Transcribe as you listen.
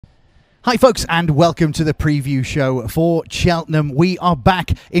Hi folks, and welcome to the preview show for Cheltenham. We are back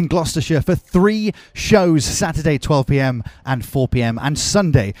in Gloucestershire for 3 shows, Saturday 12 p.m. and 4 p.m. and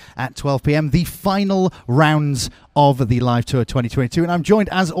Sunday at 12 p.m. the final rounds of the Live Tour 2022, and I'm joined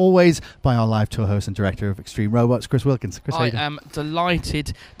as always by our Live Tour host and director of Extreme Robots, Chris Wilkins. Chris, I am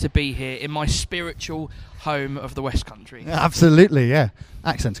delighted to be here in my spiritual home of the West Country. Absolutely, yeah.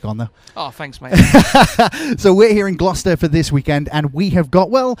 Accent's gone though. Oh, thanks, mate. So we're here in Gloucester for this weekend, and we have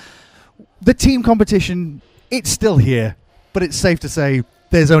got, well, the team competition, it's still here, but it's safe to say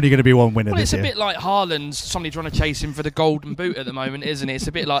there's only going to be one winner this year. Well, it's a bit like Haaland's somebody trying to chase him for the golden boot at the moment, isn't it? It's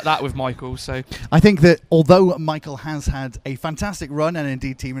a bit like that with Michael. So I think that although Michael has had a fantastic run, and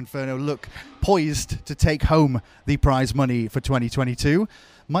indeed Team Inferno look poised to take home the prize money for 2022,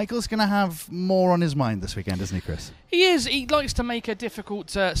 Michael's going to have more on his mind this weekend, isn't he, Chris? He is. He likes to make a difficult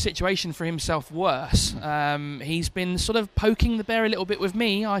situation for himself worse. He's been sort of poking the bear a little bit with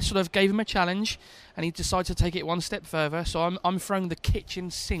me. I sort of gave him a challenge, and he decided to take it one step further. So I'm throwing the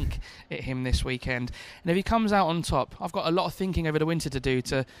kitchen sink at him this weekend. And if he comes out on top, I've got a lot of thinking over the winter to do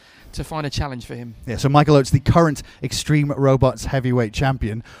to find a challenge for him. Yeah, so Michael Oates, the current Extreme Robots heavyweight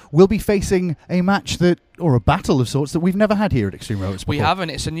champion, will be facing a match or a battle of sorts that we've never had here at Extreme Robots before. We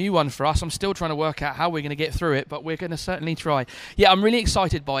haven't. It's a new one for us. I'm still trying to work out how we're going to get through it, but we're going to certainly try. Yeah, I'm really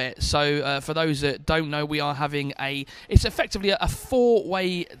excited by it. So for those that don't know, we are having it's effectively a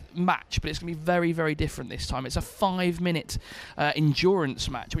 4-way match, but it's going to be very, very different this time. It's a 5-minute endurance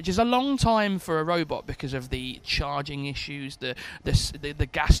match, which is a long time for a robot because of the charging issues, the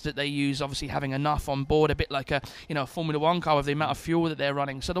gas that they use, obviously having enough on board, a bit like a Formula 1 car with the amount of fuel that they're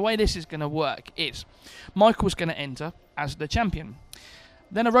running. So the way this is going to work is Michael's going to enter as the champion.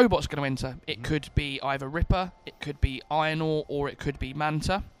 Then a robot's going to enter. It could be either Ripper, it could be Iron Ore, or it could be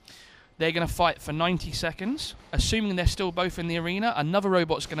Manta. They're going to fight for 90 seconds. Assuming they're still both in the arena, another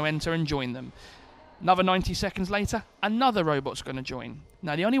robot's going to enter and join them. Another 90 seconds later, another robot's going to join.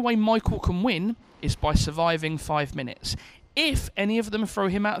 Now, the only way Michael can win is by surviving 5 minutes. If any of them throw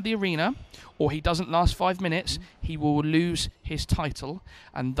him out of the arena, or he doesn't last 5 minutes, he will lose his title,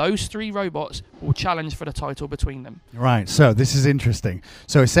 and those 3 robots will challenge for the title between them. Right, so this is interesting.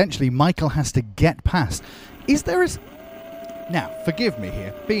 So essentially, Michael has to get past. Is there a... Now, forgive me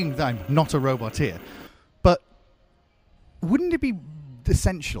here, being that I'm not a robot here, but wouldn't it be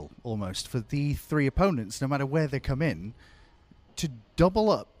essential, almost, for the 3 opponents, no matter where they come in, to double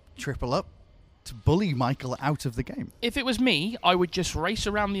up, triple up, to bully Michael out of the game? If it was me, I would just race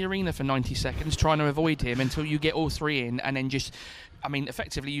around the arena for 90 seconds trying to avoid him until you get all 3 in, and then just,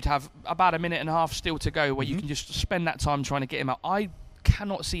 effectively you'd have about a minute and a half still to go where you can just spend that time trying to get him out. I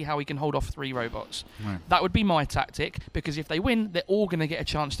cannot see how he can hold off 3 robots. Right. That would be my tactic, because if they win, they're all going to get a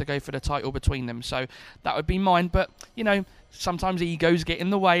chance to go for the title between them. So that would be mine, but, sometimes egos get in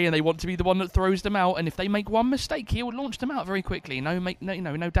the way and they want to be the one that throws them out, and if they make one mistake, he will launch them out very quickly. No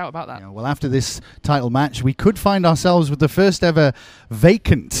doubt about that. Yeah, well, after this title match, we could find ourselves with the first ever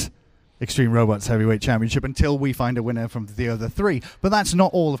vacant Extreme Robots Heavyweight Championship until we find a winner from the other 3. But that's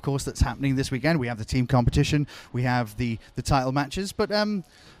not all, of course, that's happening this weekend. We have the team competition, we have the title matches, but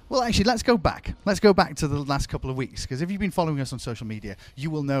well, actually, let's go back. Let's go back to the last couple of weeks, because if you've been following us on social media, you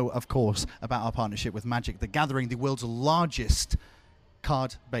will know, of course, about our partnership with Magic the Gathering, the world's largest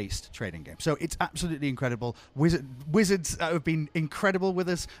card-based trading game. So it's absolutely incredible. Wizards have been incredible with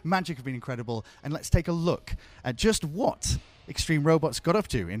us. Magic have been incredible. And let's take a look at just what Extreme Robots got up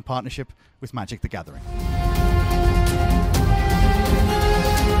to in partnership with Magic the Gathering.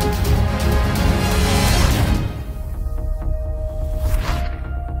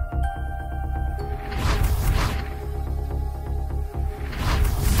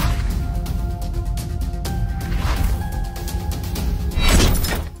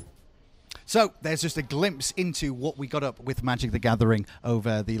 So there's just a glimpse into what we got up with Magic the Gathering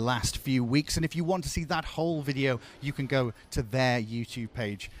over the last few weeks. And if you want to see that whole video, you can go to their YouTube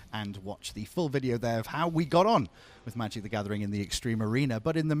page and watch the full video there of how we got on with Magic the Gathering in the Extreme Arena.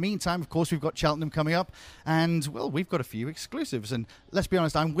 But in the meantime, of course, we've got Cheltenham coming up. And, well, we've got a few exclusives. And let's be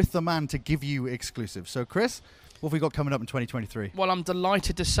honest, I'm with the man to give you exclusives. So, Chris, what have we got coming up in 2023? Well, I'm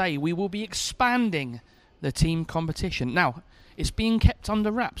delighted to say we will be expanding the team competition. Now, it's being kept under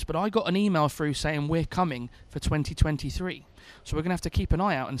wraps, but I got an email through saying we're coming for 2023. So we're going to have to keep an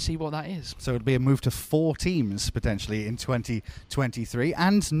eye out and see what that is. So it'll be a move to 4 teams, potentially, in 2023.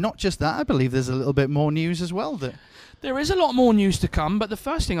 And not just that, I believe there's a little bit more news as well. There is a lot more news to come, but the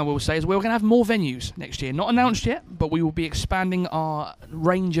first thing I will say is we're going to have more venues next year. Not announced yet, but we will be expanding our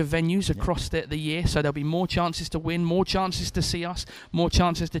range of venues across the year. So there'll be more chances to win, more chances to see us, more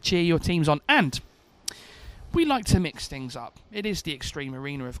chances to cheer your teams on. And we like to mix things up. It is the Extreme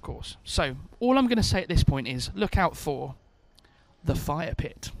Arena, of course. So all I'm going to say at this point is look out for the Fire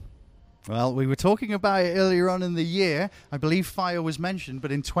Pit. Well, we were talking about it earlier on in the year. I believe fire was mentioned,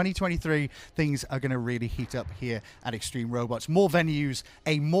 but in 2023, things are going to really heat up here at Extreme Robots. More venues,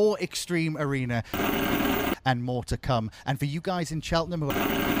 a more extreme arena, and more to come. And for you guys in Cheltenham who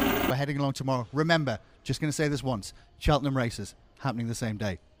are heading along tomorrow, remember, just going to say this once, Cheltenham races happening the same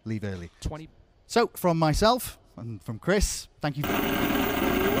day. Leave early. 20. So, from myself and from Chris, thank you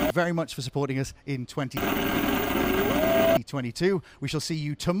very much for supporting us in 2022. We shall see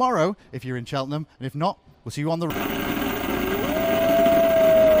you tomorrow if you're in Cheltenham, and if not, we'll see you on the